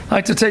I'd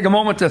like to take a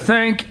moment to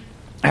thank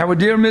our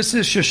dear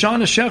Mrs.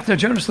 Shoshana Schechter,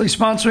 generously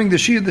sponsoring the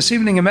Shia this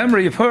evening in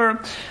memory of her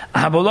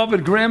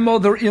beloved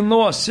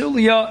grandmother-in-law,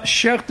 Celia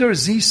Schechter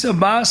Zisa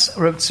Bas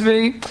Rav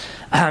Tzvi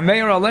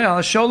Meir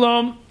Aleh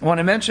Shalom. I want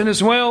to mention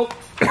as well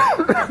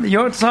the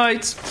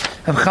yortzites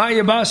of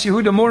Chaya Bas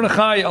Yehuda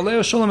Mordechai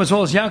Aleh Shalom, as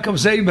well as Yaakov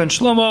Zeib ben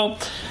Shlomo.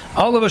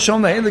 All of us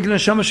shown the Heilig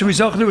Neshama should be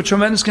zochted with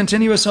tremendous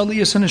continuous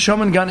aliyas and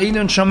Neshama Gan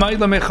Eden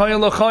Shamayla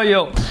Mechayel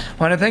Lachayel. I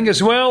want to thank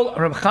as well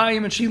Reb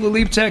Chaim and Sheila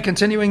Liebtek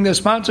continuing their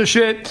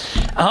sponsorship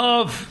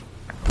of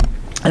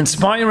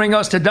inspiring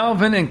us to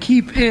delve in and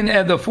keep in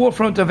at the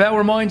forefront of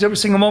our minds every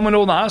single moment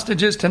all the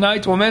hostages.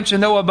 Tonight we'll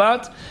mention Noah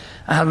Bat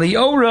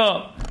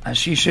Liora, and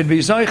she should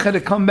be Zaycha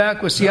to come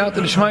back with Siyata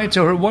D'Shmaya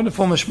to her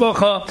wonderful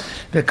Mishpacha,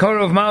 the Kar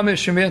of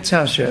Mamish Shemir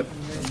Tashem.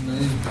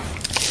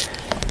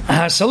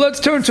 So let's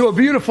turn to a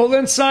beautiful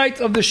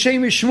insight of the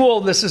Shemi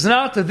Shmuel. This is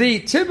not the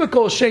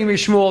typical Shemi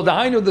Shmuel, the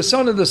Hainu, the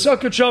son of the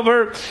Sukkot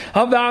Shover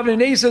of the Avnei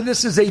Nezer.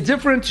 This is a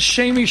different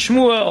Shemi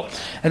Shmuel.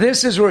 And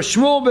this is where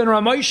Shmuel ben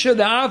Ramesha,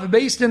 the Av,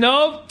 based in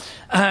Av,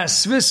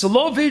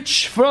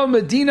 Svislovich from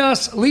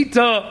Medinas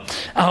Lita.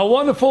 A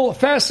wonderful,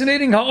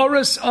 fascinating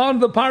ha'aris on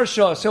the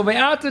Parsha. So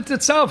ve'ata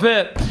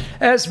tetzaveh,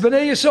 as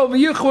b'nei Yisrael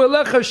v'yichu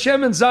elecha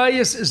Shemen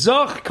zayis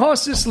zach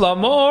kasis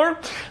lamor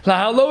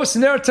lahalos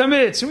ner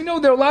tamid. So we know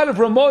there are a lot of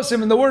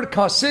ramozim in the word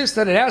kasis,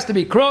 that it has to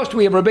be crushed.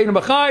 We have Rabbeinu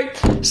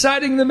Bachai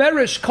citing the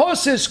Merish.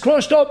 Kasis,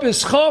 crushed up,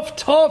 is chaf,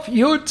 taf,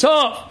 yud,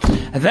 taf.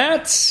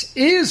 That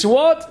is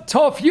what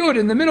taf yud.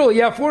 In the middle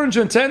you have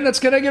 410, that's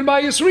connected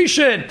by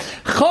Yisrishin.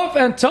 Chaf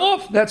and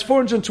taf, that's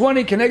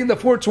 420, connected the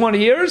 420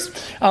 years.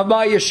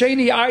 By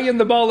Yesheni Ayin,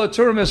 the Baal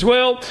Turim as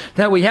well,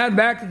 that we had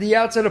back at the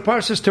outset of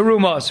Parshas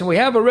Teruma. So we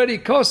have already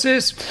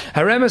Kosis,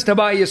 Haremes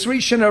Tabai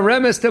Yisrishin,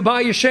 Haremes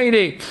Tabai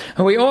Yesheni.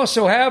 And we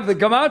also have the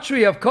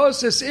Gematria of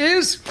Kosis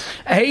is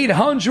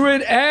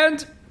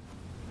 830.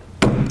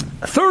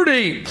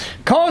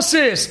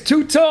 Kosis,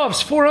 2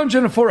 tufs,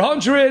 400 and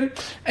 400,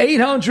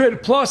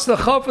 800 plus the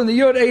Chaf and the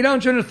Yud,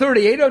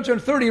 830.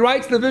 830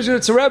 writes the Vision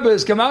of Rebbe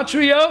is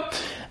Gematria.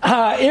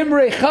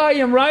 Imre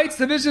Chaim writes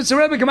the Vision of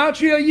Rebbe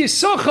Gematria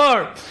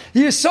Yisachar.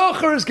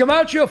 Yisachar is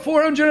Gematria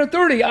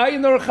 430.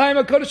 Ayin the Chaim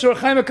HaKodesh, or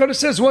Chaim HaKodesh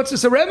says, what's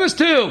this a remes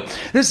to?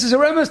 This is a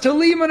remes to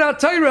Liman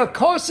HaTorah,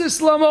 Kosis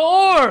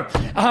Lamaor,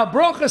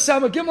 Brocha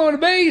Sama Gimel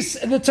and Beis.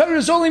 The Torah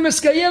is only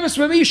Miskayemis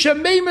Memisha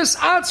Memis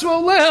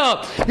Atzro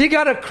Leha. You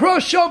gotta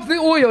crush up the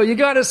oil. You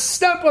gotta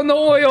step on the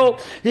oil.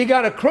 You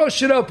gotta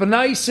crush it up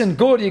nice and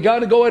good. You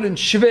gotta go ahead and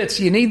schwitz.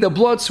 You need the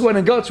blood, sweat,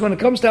 and guts when it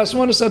comes to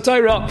Asmanas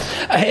HaTorah.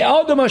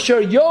 Adam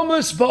Asher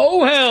Yomus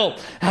Ba'ohel.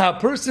 A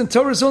person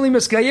Torah is only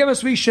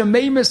Miskayemis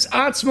Memis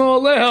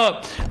Atzmo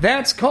Aleha.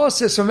 That's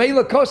Kosis. From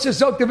Eila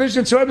Kosis Zok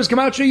Division Rebbe's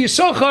Gematria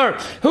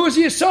Yisachar. Who is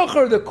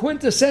Yisachar? The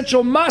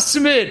quintessential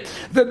Masmid.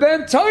 The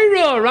Ben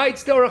Torah,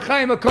 writes the Orach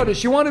Chaim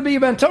HaKodesh. You want to be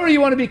Ben Torah, you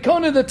want to be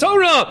Kona the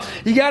Torah.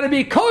 You got to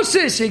be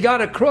Kosis. You got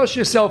to crush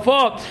yourself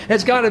up.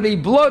 It's got to be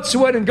blood,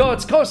 sweat, and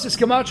guts. Kosis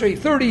Gematria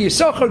 30.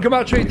 Yisachar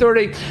Gematria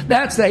 30.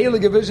 That's the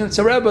Heilig Division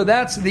Rebbe.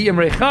 That's the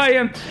Imre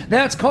Chaim.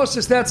 That's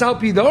Kosis. That's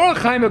Alpi the Orach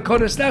Chaim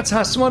HaKodesh. That's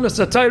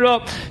Hasmanas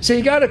HaTorah. So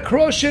you got to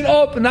crush it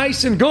up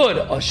nice and good.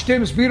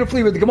 Shtims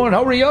beautifully with the Gemara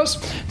Horios.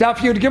 Daf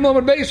Yud Gimel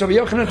and Beis. Rabbi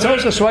Yochanan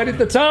tells us right at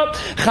the top,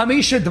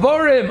 Chamisha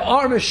Dvarim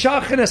are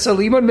Meshachin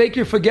Esaliman, make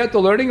you forget the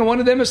learning. And one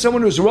of them is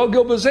someone who's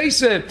Rogel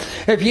B'Zeisin.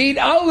 If you eat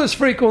olives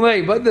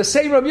frequently, but the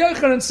same Rabbi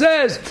Yochanan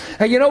says,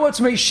 hey, you know what's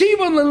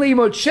Meshivan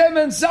L'Limud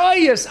Shemen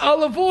Zayis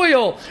olive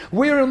oil.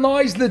 Wherein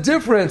lies the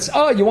difference?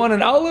 You want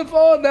an olive?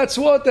 That's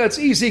that's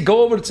easy.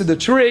 Go over to the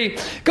tree.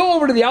 Go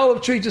over to the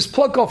olive tree. Just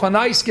pluck off a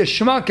nice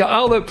Geshmaka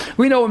olive.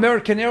 We know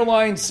American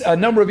Airlines a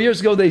number of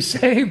years ago they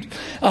saved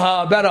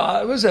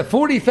about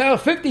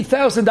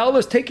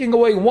 $50,000 taking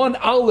away one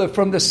olive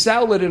from the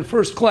salad in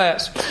first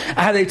class.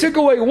 They took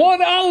away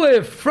one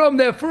olive from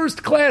their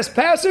first class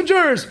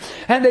passengers,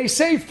 and they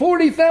saved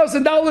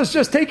 $40,000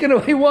 just taking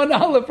away one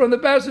olive from the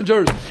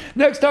passengers.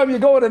 Next time you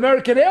go on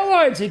American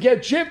Airlines, you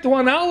get chipped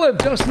one olive.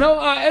 Just know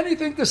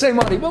anything to save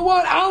money. But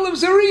what?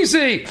 Olives are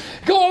easy.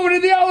 Go over to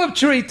the olive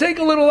tree, take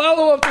a little olive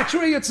off the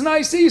tree. It's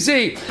nice,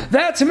 easy.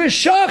 That's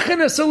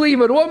Meshachin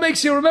Esalimad. What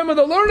makes you remember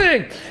the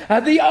learning?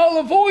 The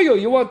olive oil.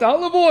 You want the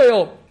olive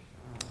oil.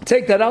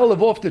 Take that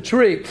olive off the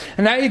tree,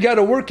 and now you got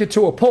to work it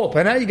to a pulp,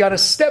 and now you got to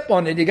step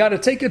on it. You got to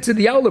take it to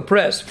the olive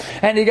press,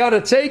 and you got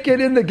to take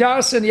it in the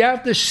gas, and you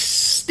have to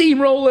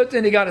steamroll it,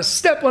 and you got to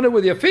step on it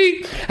with your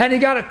feet, and you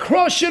got to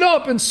crush it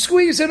up and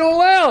squeeze it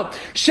all out.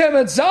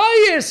 Shemet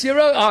Zayis,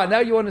 now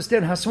you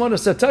understand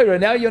Hasmanas HaTorah.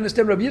 Now you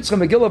understand Rabbi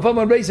Yitzchak Megillah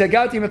Vaman Reis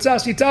Hagati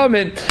Matzasi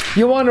Tamin.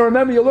 You want to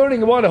remember your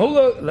learning. You want to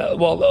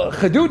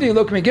Chadudi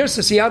look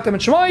Megirsa Siyatam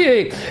and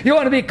Shmayi. You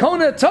want to be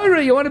Kona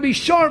Torah. You want to be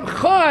sharp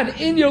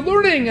Chad in your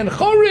learning and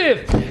Chor.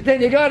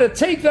 Then you got to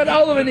take that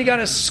olive and you got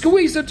to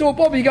squeeze it to a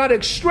pulp. You got to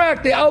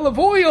extract the olive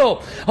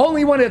oil.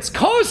 Only when it's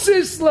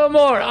kosis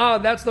lamor.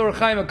 That's the Orach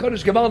Chaim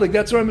HaKodesh Gavaldik.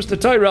 That's right, Mr.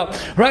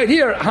 Tyra. Right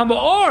here,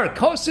 Hama'or,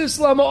 Kosis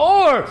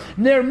Lama'or,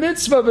 Ner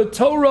Mitzvah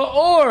V'Torah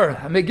Or,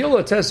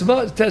 Megillah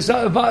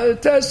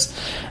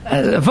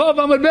Vav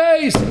Amud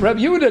Beis, Rabbi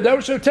Yehuda,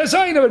 Darush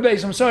Tesayin Amud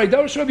Beis. I'm sorry,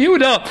 Darush Rabbi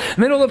Yehuda,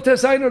 middle of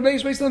Tesayin Amud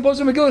Beis, based on the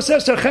Boston Megillah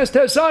says Ches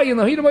Tesayin,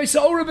 Lohina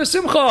Beisa Ora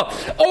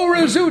V'Simcha,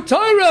 Ora Zu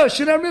Tyra,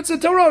 Shenar Mitzvah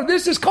Torah.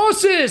 This is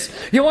Kosis.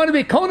 You want to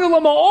be Kona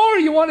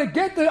Lama'or, you want to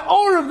get the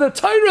Or of the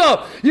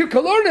Torah. You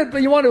can learn it,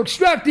 but you want to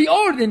extract the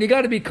Or, then you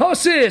got to be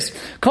Kosis.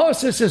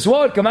 Kosis is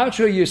what?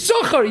 Kamatra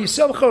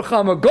Yisachar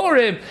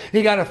Chamagorim.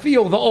 You got to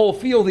feel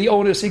the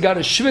onus. You got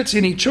to schwitz.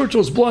 You need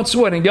Churchill's blood,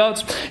 sweat, and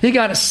guts. You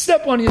got to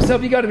step on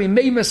yourself. You got to be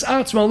Memes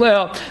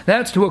Atzmaleh.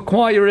 That's to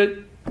acquire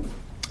it.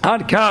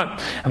 But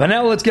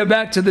now let's get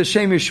back to the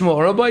Shem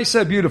Yishmor. Rabbi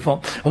said,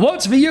 beautiful.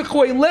 What's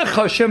v'yichwei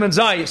lecha Shemen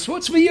Zayis?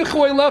 What's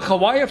v'yichwei lecha?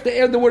 Why have to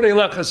add the word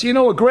elecha? So you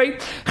know a great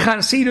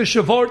Chassidah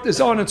Shavart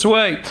is on its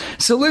way.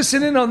 So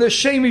listen in on the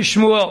Shem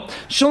Yishmor.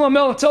 Shalom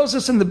El tells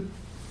us in the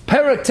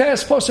Perak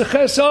Tes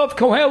Poseches of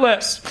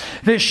Koheles,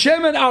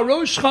 V'Shemen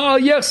Aroshcha Al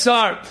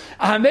Yesar.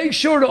 Make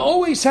sure to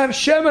always have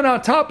Shemen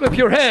on top of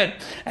your head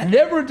and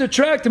never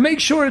detract. Make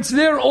sure it's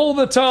there all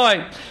the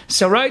time.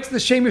 So writes the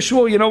Shem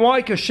Yeshua. You know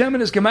why? Because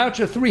Shemen is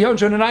Gematria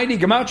 390.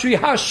 Gematria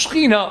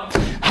Hashchina.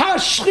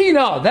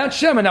 Hashchina. That's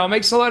Shemen. Now it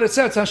makes a lot of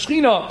sense.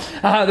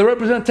 Hashchina, the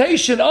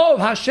representation of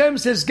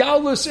Hashem's His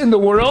Galus in the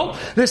world.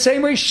 The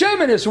same way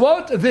Shemen is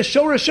what? The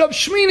Shoresh of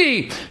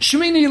Shmini.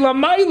 Shmini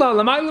Lamaila.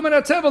 Lamaila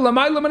Menateva.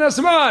 Lamaila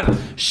Menazman.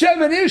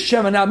 Shemen is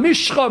Shemen. Now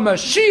Mishcha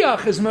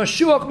Mashiach is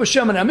Mashiach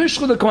B'Shemen. Now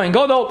Mishcha the Kohen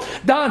Gadol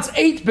dance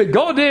 8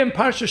 begodim.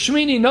 Parsha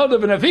Shmini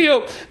Nadav and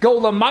Avihu go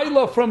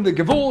Lamaila from the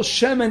Gevul.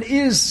 Shemen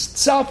is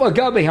Tzaf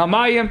Agabe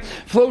Hamayim,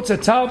 floats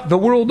atop the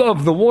world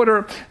of the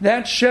water.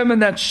 That's Shemen.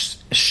 That's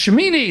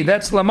Shmini,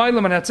 that's Lamayla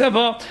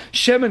Manatzeva.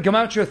 Shemen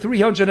Gematria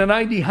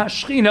 390.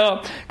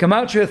 Hashchina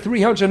Gematria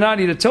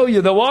 390. To tell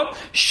you the what?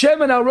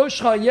 Shemen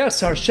Aroshcha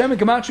Yesar. Shemen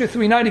Gematria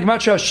 390.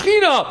 Gematria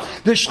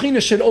Shchina. The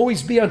Shchina should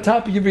always be on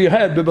top of your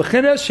head.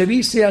 Bebechinas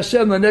Shavisi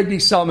Hashem Lanegdi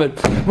Summit.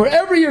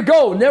 Wherever you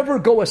go, never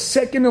go a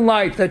second in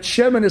life that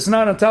Shemen is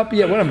not on top of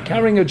you. When I'm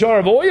carrying a jar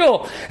of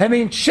oil, I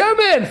mean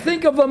Shemen.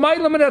 Think of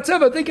Lamayla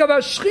Manatzeva. Think of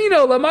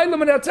Hashchina. Lamayla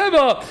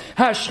Manatzeva.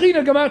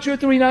 Hashchina Gematria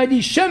 390.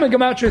 Shemen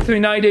Gematria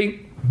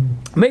 390.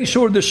 Make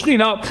sure the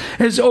Shechina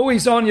is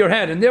always on your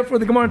head. And therefore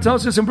the Gemara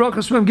tells us in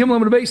Brachas from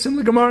Gimel and Beis,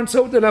 the Gemara and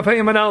Sota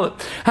Rafayim and Aleph.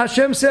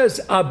 Hashem says,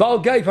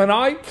 Abal Gaif and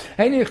I,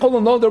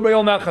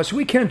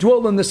 we can't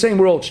dwell in the same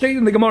world. State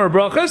in the Gemara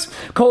Brachas,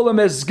 Kolam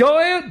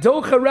Ezgoya,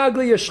 Docha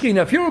Ragli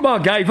Shechina. If you're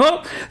about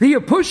Gaiva, then you're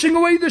pushing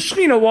away the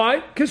Shechina. Why?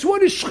 Because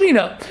what is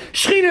Shechina?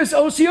 Shechina is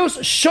Osios,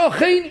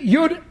 Shochein,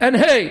 Yud, and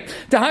Hey.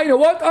 Tahaina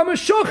what? I'm a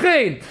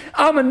Shochein.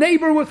 I'm a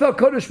neighbor with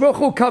HaKadosh Baruch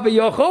Hu,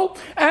 Kavayocho,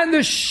 and the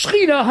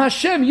Shechina,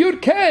 Hashem,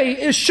 Yud, K,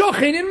 is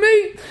shochin in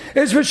me.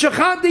 Is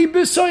v'shachati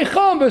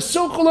b'soicham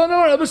b'sokol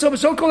anor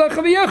b'sokol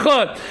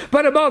achaviyachad.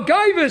 But about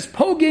Gaiva's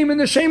pogim in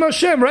the Shem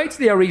Hashem, writes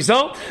the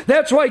Arizal.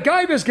 That's why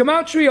Gaiva's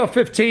gematria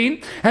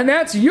 15, and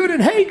that's Yud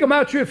and Hey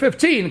gematria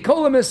 15.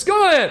 Kolam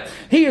Eskoed.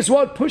 He is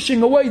what?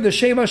 Pushing away the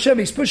Shem Hashem.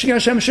 He's pushing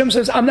Hashem. Hashem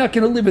says, I'm not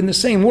going to live in the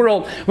same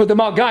world with the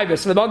Malgaiva.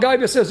 So the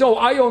Malgaiva says, oh,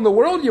 I own the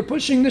world. You're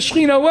pushing the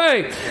Shechina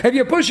away. If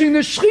you're pushing the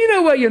Shechina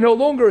away, you're no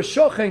longer a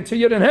shochin to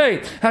Yud and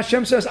Hey.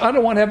 Hashem says, I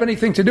don't want to have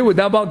anything to do with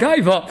that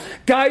Malgaiva.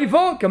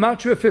 Gaiva,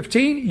 Gematria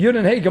 15, Yud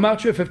and Hey,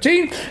 Gematria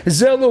 15,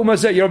 Zelu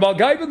Mazeh. You're about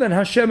Gaiva, then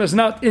Hashem is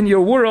not in your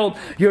world.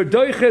 You're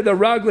Doiche, the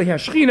Ragli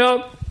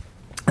Hashchina.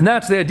 And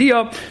that's the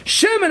idea.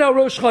 Shemen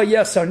Aroshcha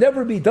Yesar.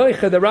 Never be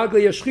Daicha, the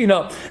Ragli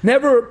Yashchina.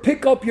 Never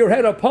pick up your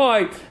head up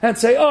high and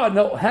say,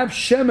 no, have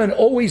Shemen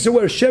always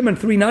aware. Shemen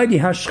 390,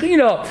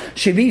 Hashchina.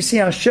 Shivisi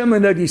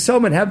Hashemen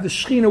Nadisamen. Have the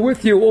Shchina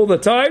with you all the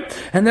time.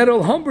 And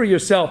that'll humble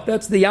yourself.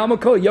 That's the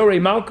Yamako,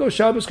 Yorei Malko,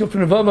 Shabbos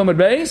Kufin Vav Amud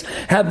Beis.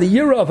 Have the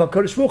year of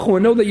HaKadosh Baruch Hu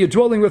and know that you're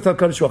dwelling with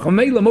HaKadosh Baruch Hu.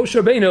 Meila Moshe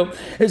Rabbeinu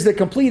is the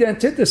complete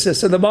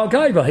antithesis of the Baal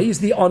Gaiva. He's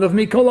the on of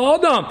Mikol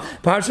Adam.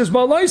 Parshas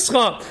Baal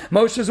Yischa.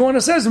 Moshe's one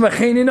that says,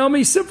 Mechenin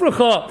Ami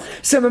Sifracha.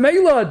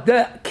 Semamela,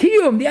 the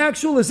kiyum, the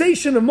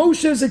actualization of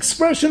Moshe's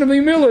expression of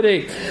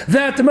humility,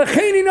 that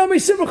Mecheni Nami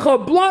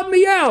Sifracha, blot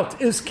me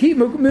out, is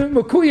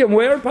Mekuyim,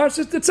 where?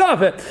 Parshas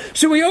Tetzaveh.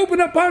 So we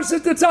open up Parshas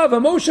Tetzaveh,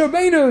 Moshe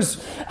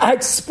Rabbeinu's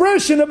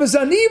expression of his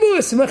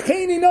anibus,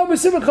 Mecheni Nami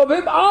Sifracha,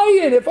 Vim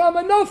Ayin, if I'm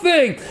a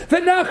nothing,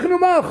 V'nachnu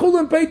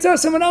ma'achulin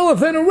peitasam and aleph,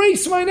 then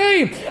erase my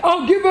name.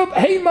 I'll give up,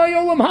 Hey my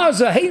Olam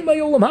Haza, Hey my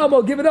Olam Haba,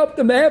 I'll give it up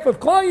on behalf of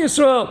Klal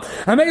Yisrael.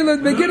 I mean,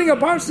 at the beginning of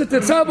Parshas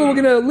Tetzaveh, we're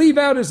going to leave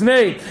out his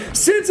name.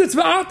 Since it's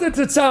V'ata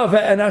Tetzaveh,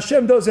 and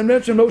Hashem doesn't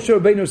mention Moshe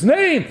Rabbeinu's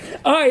name,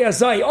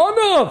 Azai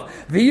Onav,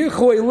 V'yichu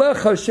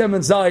Elecha Shemen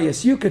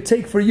Zayis. You could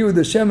take for you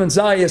the Shemen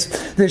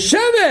Zayis. The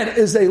Shemen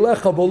is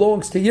Elecha,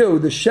 belongs to you.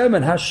 The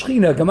Shemen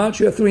Hashchina,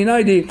 Gematria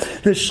 390,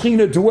 the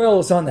Shechina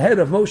dwells on the head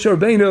of Moshe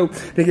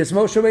Rabbeinu, because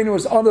Moshe Rabbeinu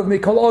is Onav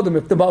Mikol Adam.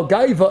 If the Baal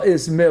Gaiva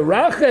is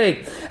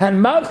Merachik,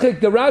 and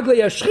Marchik, the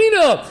Raglei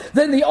Hashchina,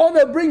 then the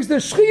Onav brings the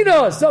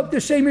Shechina, Zok the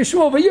Shem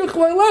Yishua, V'yichu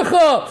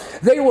Elecha.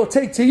 They will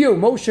take to you.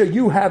 Moshe,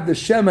 you have the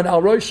Shemen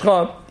Al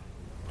Roshcha.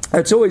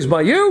 It's always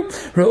by you. And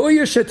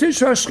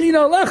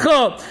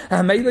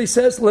Meili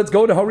says, let's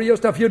go to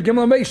Hariyos Daf Yud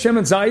Gimel Beis.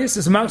 Shemen Zayis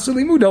is Machzor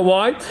Limuda.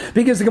 Why?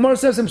 Because the Gemara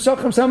says,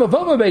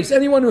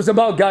 anyone who's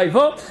about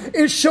Gaiva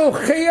is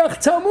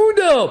Shocheach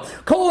Tamudo.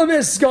 Kol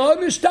Miska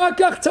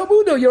Mishtakach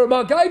Tamudo. You're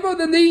about Gaiva,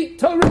 then the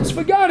Torah is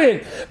forgotten.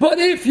 But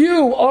if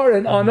you are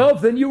an Anav,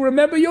 then you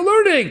remember you're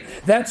learning.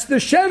 That's the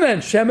Shemen.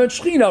 Shemen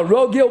Shechina.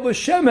 Rogil with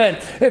Shemen.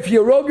 If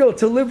you're Rogil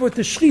to live with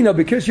the Shechina,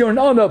 because you're an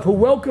Anav who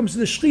welcomes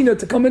the Shechina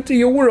to come into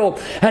your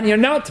world, and you're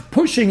not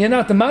pushing, you're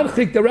not the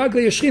marchik, the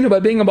ragli Shechina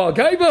by being about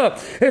Gaiva.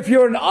 If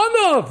you're an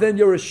Anav, then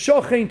you're a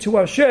shochein to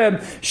Hashem.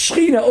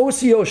 Shechina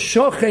osio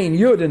shochein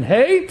yud and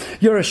hey.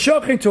 You're a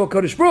shochein to a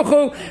Kodesh Baruch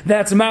Hu.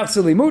 That's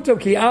Machzor Limuda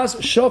ki as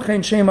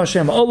shochein shem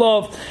Hashem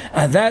olav.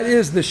 And that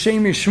is the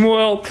Shem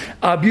Yishmuel,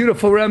 a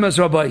beautiful remez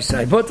Rabbi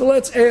say. But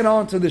let's add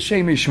on to the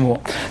Shem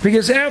Yishmuel,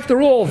 because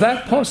after all,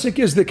 that pasuk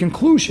is the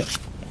conclusion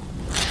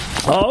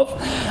of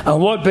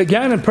what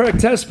began in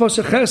Perek Tes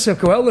Pasuk Ches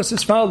Koheles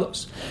as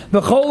follows: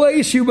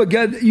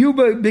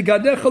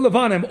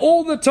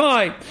 all the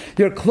time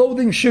your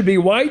clothing should be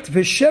white, and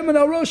the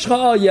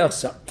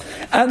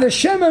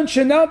shemen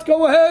should not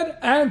go ahead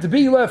and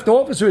be left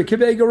off. As Rabbi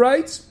Feiner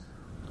writes,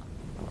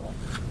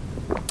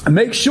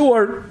 make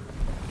sure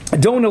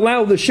don't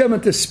allow the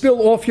shemen to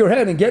spill off your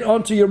head and get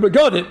onto your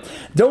begadim.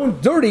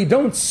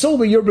 Don't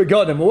sully your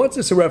begadim. Well, what's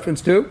this a reference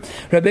to?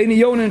 Rabbeinu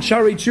Yonah and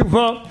Shari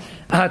Tshuva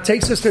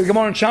takes us to the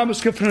Gemara in Shabbos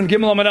Kufrin and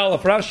Gimel Amud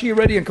Aleph. Rashi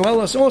already in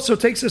Koheles also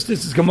takes us to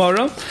this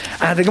Gemara.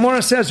 And the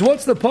Gemara says,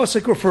 what's the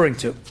pasuk referring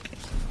to?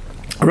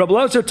 Rabbi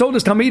Lazar told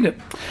us Tamidim.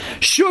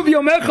 Shuv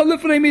yomecha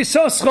lifnei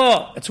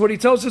misascha. That's what he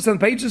tells us on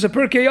the pages of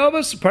Pirkei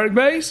Avos, Perek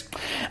Beis.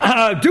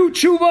 Do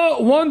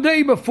tshuva one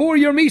day before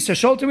your misa.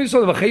 Sholtem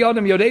misol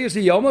v'chayadam yodei is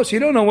the yomos. You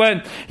don't know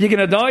when you're going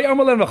to die.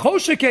 Amalan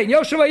v'choshekein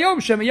yoshev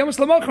hayom shem yomus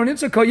lamachar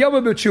nitza kol yom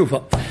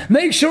b'tshuva.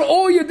 Make sure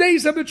all your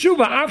days are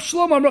b'tshuva. Av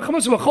shlom am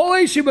rachamus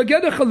v'chol eish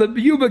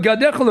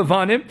yibagedecha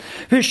levanim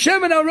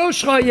v'shemen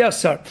aroshcha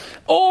yasar.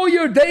 All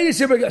your days.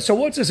 So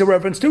what's this a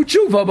reference to?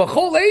 Tshuva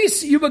v'chol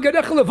eish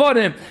yibagedecha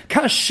levanim.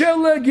 Your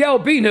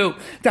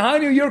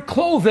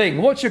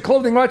clothing. What's your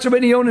clothing? You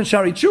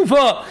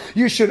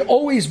should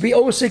always be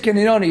osik and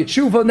inani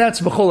tshuva, and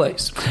that's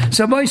b'choles.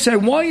 So I say,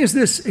 why is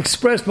this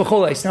expressed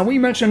b'choles? Now we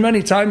mentioned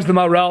many times the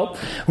Maral.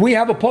 We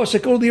have a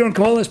pasuk earlier in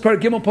Koheles per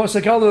Gimel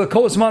pasuk the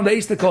kol zman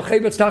ve'is the kol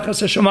chevetz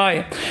tachas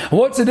hashamayim.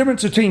 What's the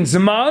difference between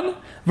zman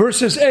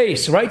versus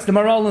ace? Right, the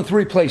Maral in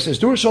three places: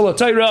 Dur Shol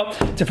Atayra,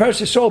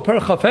 Tiferes Yisrael per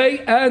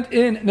Chafei, and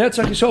in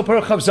Netzach Yisrael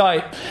per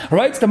Chavzai.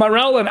 Right, the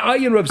Maral and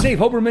Ayin Rav Zev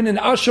Hoberman and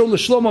Asher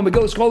L'Shlomo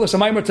Megillah Skolas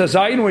Amaymer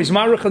Tazayin, where he's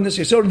marich on this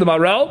Yisod of the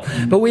Maral.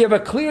 But we have a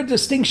clear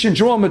distinction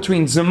drawn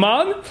between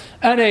Zaman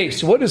and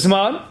Ace. What is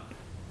Zaman?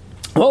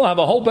 Well, I have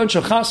a whole bunch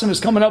of chasanas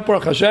coming up,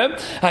 Baruch Hashem.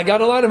 I got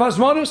a lot of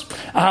hazmanos,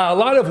 a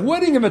lot of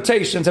wedding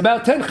invitations,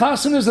 about 10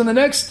 chasanas in the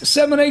next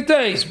 7-8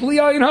 days. Bli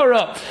ayin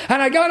hara.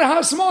 And I got a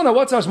hasmana.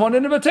 What's hasmana?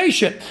 An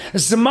invitation.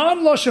 Zaman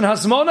loshen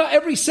hasmana.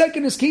 Every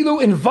second is kilo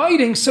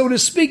inviting, so to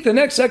speak, the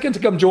next second to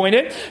come join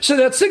it. So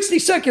that 60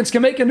 seconds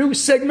can make a new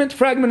segment,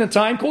 fragment of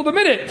time called a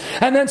minute.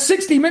 And then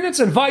 60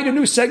 minutes invite a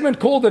new segment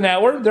called an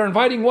hour. They're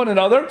inviting one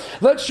another.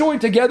 Let's join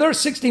together.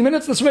 60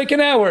 minutes, let's make an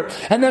hour.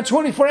 And then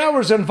 24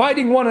 hours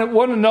inviting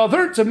one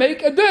another to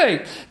make a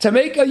day, to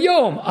make a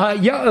yom,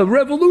 a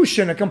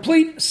revolution, a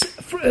complete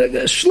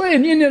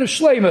union of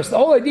shleimus. The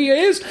whole idea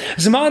is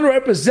Zman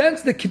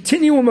represents the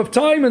continuum of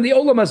time in the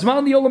Olam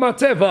Hazman, the Olam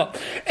HaTeva.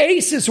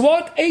 Ace is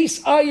what? Ace,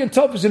 and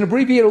Top is an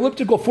abbreviated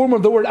elliptical form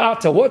of the word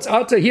Ata. What's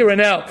Ata? Here and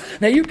now.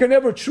 Now you can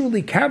never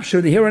truly capture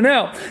the here and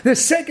now. The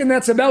second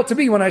that's about to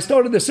be, when I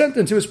started the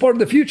sentence, it was part of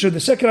the future. The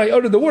second I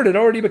uttered the word, it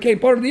already became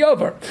part of the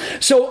other.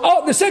 So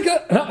the second,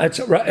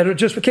 it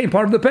just became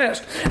part of the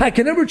past. I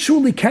can never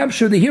truly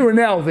capture the here and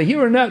now. The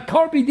here and now,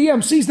 carpe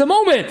diem, seize the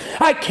moment.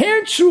 I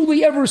can't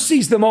truly ever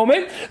seize the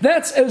moment.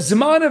 That's a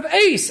zman of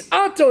ace.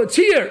 Ato, it's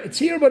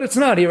here, but it's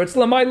not here. It's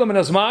lamaylam and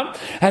azman,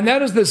 and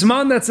that is the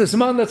zman. That's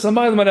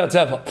lamaylam and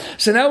ateva.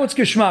 So now it's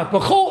geshmak.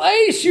 B'chol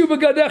ace you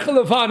begadecha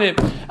levanim.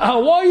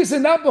 Why is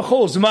it not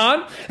b'chol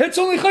zman? It's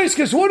only chayis,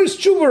 because what does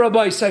tshuva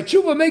Rabbi say?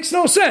 Tshuva makes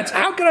no sense.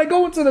 How can I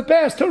go into the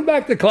past, turn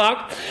back the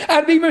clock,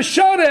 and be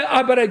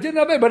mashada? But I didn't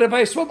have it. But if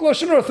I spoke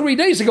lashon hara 3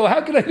 days ago,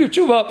 how can I do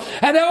tshuva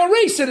and now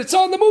erase it? It's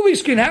on the movie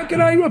screen. How can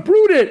I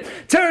uproot it?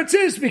 Teretz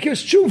is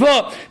because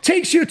tshuva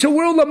takes you to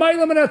world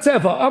lamaylam and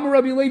ateva. Amar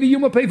Rabbi Levi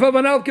Yuma Peivav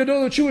Anal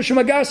Gadol Tshuva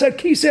Shemagas at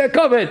Kisei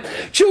HaKavod.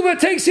 Tshuva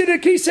takes you to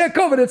Kisei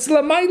HaKavod. It's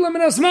lamaylam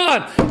and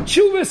azman.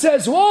 Tshuva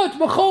says what?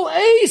 B'chol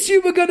eis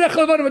you begadech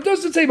levanim. It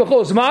doesn't say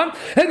b'chol zman.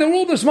 In the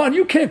world of zman,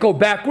 you can't go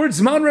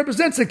backwards. Zman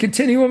represents the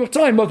continuum of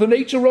time. Mother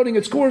Nature running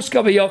its course.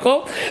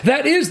 Kavayachol.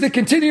 That is the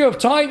continuum of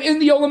time in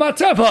the Olam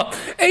HaTeva.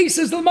 Eis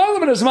is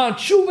lamaylam and azman.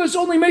 Tshuva is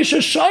only Mesha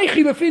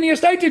Shaychi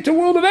Lefinias Taiti to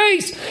world of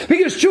Eis,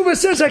 because tshuva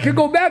says I could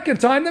go back in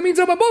time. That means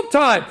I'm above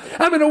time.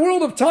 I'm in a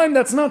world of time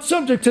that's not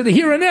subject to the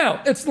here and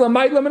now. It's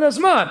lamaylam and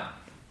azman.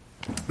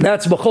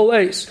 That's b'chol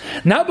eis.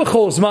 Not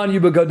b'chol zman yu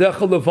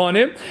begadecha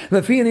levanim.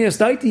 Lefinias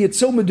daiti, it's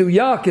so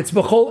meduyak. It's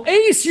b'chol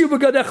eis yu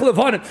begadecha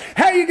levanim.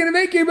 How are you going to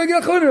make it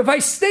begadecha levanim? If I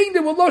stained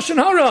it with lashon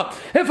hara,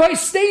 if I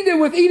stained it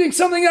with eating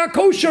something not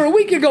kosher a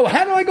week ago,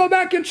 how do I go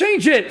back and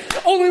change it?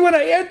 Only when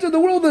I enter the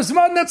world of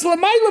zman, that's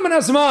l'maylam and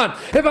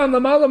azman. If I'm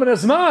l'maylam and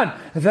azman,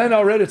 then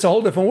already it's a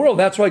whole different world.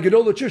 That's why I get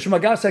all the chush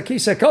magasa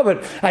kisa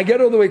covered. I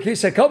get all the way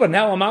kisa covered.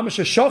 Now I'm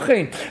amish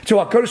shochin to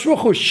HaKadosh Baruch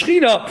Hu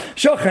shchina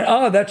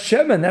shochin. That's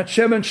Shemen. That's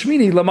Shemen Shmini.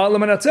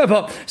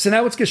 So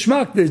now it's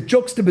geschmack, the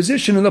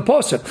juxtaposition in the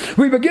pasuk.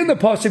 We begin the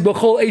pasuk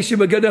b'chol eishu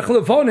b'gadech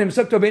levonim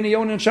sektor b'nei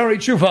yon and shari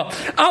tshuva.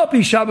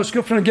 Alpi Shabbos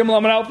kufran and gimel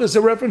amar alf. There's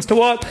a reference to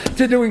what?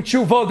 To doing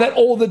tshuva that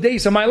all the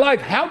days of my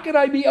life. How could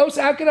I be?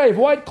 How could I have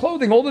white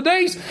clothing all the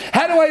days?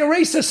 How do I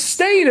erase a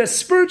stain, a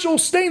spiritual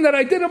stain that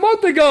I did a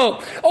month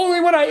ago? Only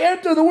when I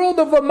enter the world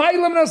of the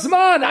Mailam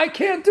Nazman. I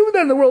can't do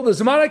that in the world of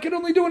Zman. I can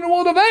only do it in the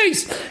world of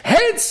Eis.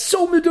 Hence,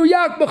 so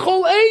meduyak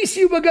b'chol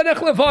eishu b'gadech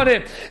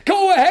levonim.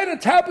 Go ahead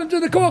and tap into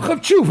the koach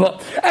of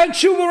tshuva, and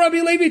tshuva,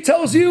 Rabbi Levi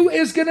tells you,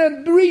 is going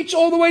to reach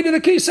all the way to the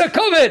kisa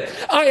kavod.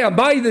 I am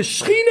by the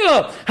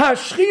shchina,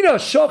 ha-shchina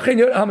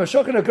shochin,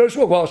 ha-shochin HaKadosh Baruch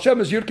Hu. Well,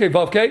 Hashem is Yudkei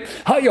Vavkei,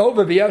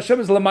 ha-Yehovah v'yah, Hashem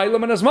is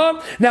l'maylam and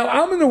azman. Now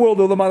I'm in the world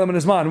of l'maylam and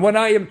azman. When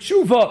I am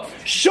tshuva,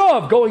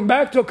 shav, going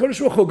back to HaKadosh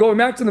Baruch Hu, going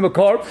back to the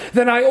makar,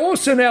 then I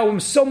also now am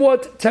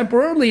somewhat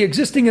temporarily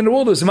existing in the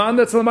world of zman.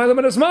 That's l'maylam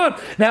and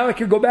azman. Now I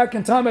can go back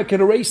in time. I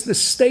can erase the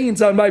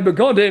stains on my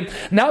begodim.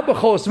 Not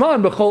b'chol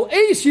zman, b'chol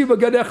eishu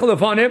b'gadech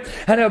levanim.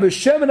 And have a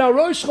Shemen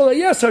HaRosh Chol,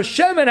 yes, a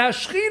Shemen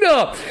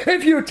HaShchina.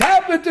 If you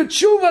tap into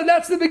tshuva,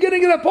 that's the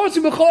beginning of the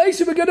pasuk. B'chol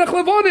eishu b'gadech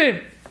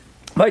levanim.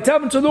 If I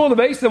tap into the world of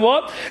Eis, then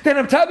what? Then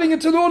I'm tapping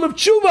into the world of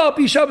Tshuva.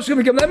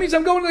 That means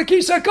I'm going to the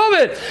Kisa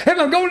Kavod. If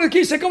I'm going to the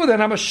Kisa Kavod,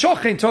 then I'm a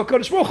Shochin to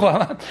HaKadosh Baruch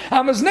Hu.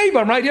 I'm his neighbor.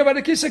 I'm right here by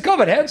the Kisa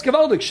Kavod. Hands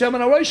Kavaldik,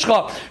 Shemen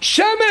HaRoshcha.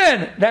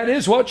 Shemen! That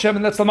is what?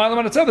 Shemen, that's the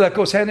Mailam HaTzeva. That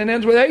goes hand in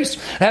hand with Eis.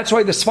 That's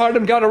why the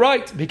Sfardim got it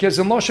right. Because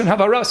in Loshen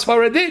Havara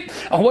Sfaradit.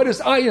 And what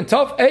is Ayin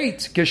Tov?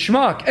 8.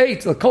 Geshmak.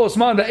 8. L'kol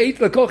Zman. 8.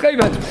 L'kol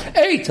Chevet.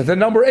 8. The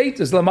number 8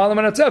 is the Mailam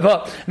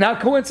HaTzeva. Now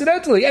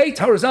coincidentally, 8,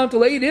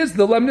 horizontal 8 is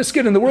the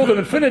lemniskin in the world of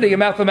infinity.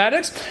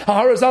 Mathematics, a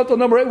horizontal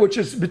number 8, which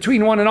is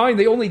between 1 and 9,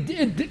 the only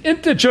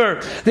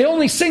integer, the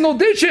only single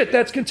digit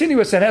that's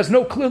continuous, that has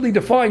no clearly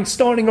defined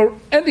starting or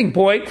ending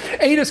point.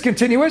 8 is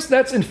continuous,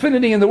 that's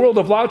infinity in the world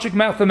of logic,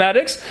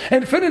 mathematics.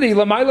 Infinity,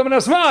 l'maylam and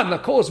azman,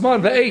 l'kol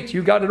zman v'eight,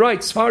 you got it right,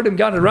 Sfardim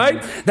got it right,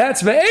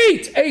 that's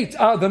v'eight, 8,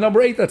 the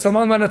number 8, that's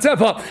l'maylam and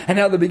azeva. And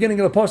now the beginning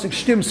of the pasuk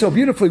stems so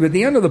beautifully with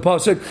the end of the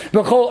pasuk,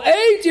 b'chol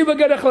 8 you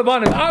begadech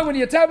levanim. When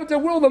you tap into the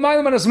world of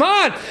l'maylam and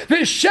azman,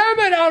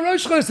 v'shemen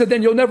HaRosh Chol,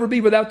 then you'll never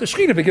be without the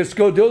Shechina, because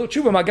go do the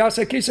tshuva,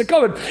 magasa kisa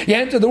kavod. You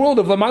enter the world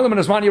of l'maylam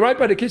and azman, you're right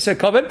by the kisa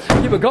kavod,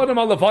 you begodim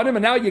al levanim,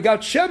 and now you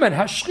got Shemen,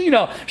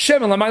 ha-Shechina,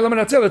 Shemen, l'maylam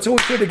and azeva, it's all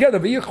put together,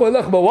 v'yichol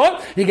elech, but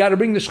what? You got to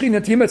bring the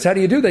Shechina to Yimetz. How do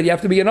you do that? You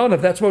have to be an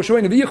Anav, that's Moshe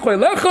Rabbeinu,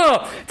 v'yichol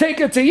elecha,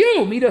 take it to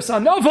you, midas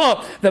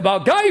anava, the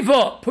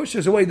Balgaiva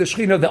pushes away the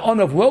Shechina, the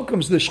Anav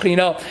welcomes the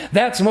Shechina,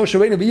 that's Moshe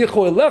Rabbeinu,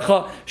 v'yichol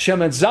elecha,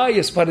 Shemen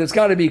Zayis, but it's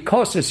got to be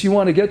cautious. You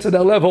want to get to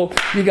that level,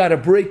 you got to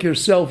break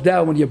yourself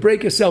down. When you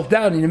break yourself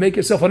down and you make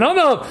yourself an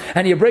Anav,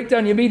 and you break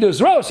down your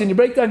midas ros, and you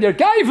break down your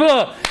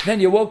gaiva,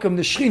 then you welcome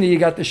the Shechina. You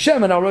got the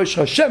Shemen HaRosh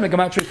Shemen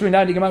Gematria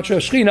 390 Gematria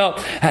Shechina,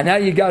 and now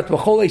you got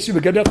B'chol Eishu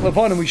B'gadech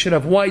Levanim. We should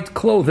have white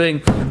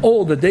clothing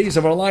all the days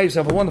of our lives.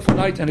 Have a wonderful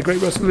night and a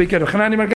great rest of the weekend.